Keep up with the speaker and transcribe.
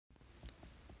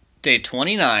Day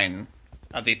 29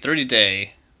 of the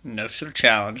 30-day no sugar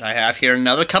challenge. I have here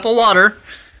another cup of water,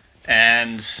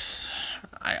 and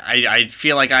I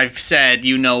feel like I've said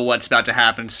you know what's about to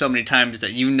happen so many times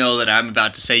that you know that I'm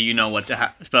about to say you know what's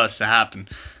supposed to happen.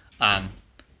 I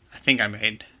think I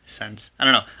made sense. I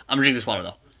don't know. I'm gonna drink this water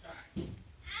though.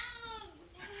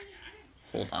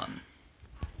 Hold on.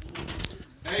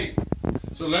 Hey,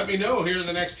 so let me know here in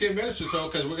the next 10 minutes or so,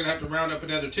 because we're gonna have to round up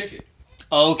another ticket.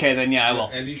 Okay, then yeah, I will.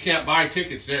 And you can't buy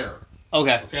tickets there.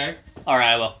 Okay. Okay? Alright,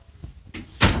 I will.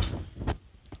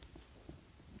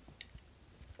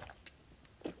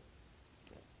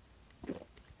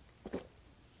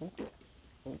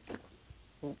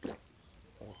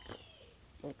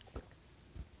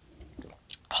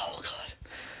 Oh, God.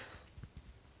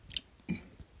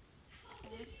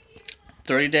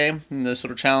 30-day, this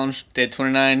little challenge, day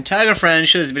 29. Tag a friend,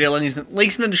 share this video, links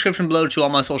in the description below to all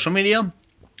my social media.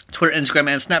 Twitter, Instagram,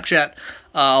 and Snapchat.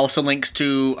 Also links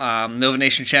to Nova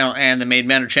Nation channel and the Maid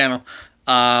Manor channel.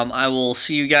 I will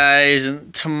see you guys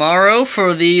tomorrow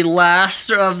for the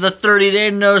last of the 30-day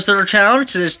No Stutter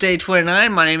challenge. This is day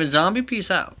 29. My name is Zombie.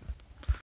 Peace out.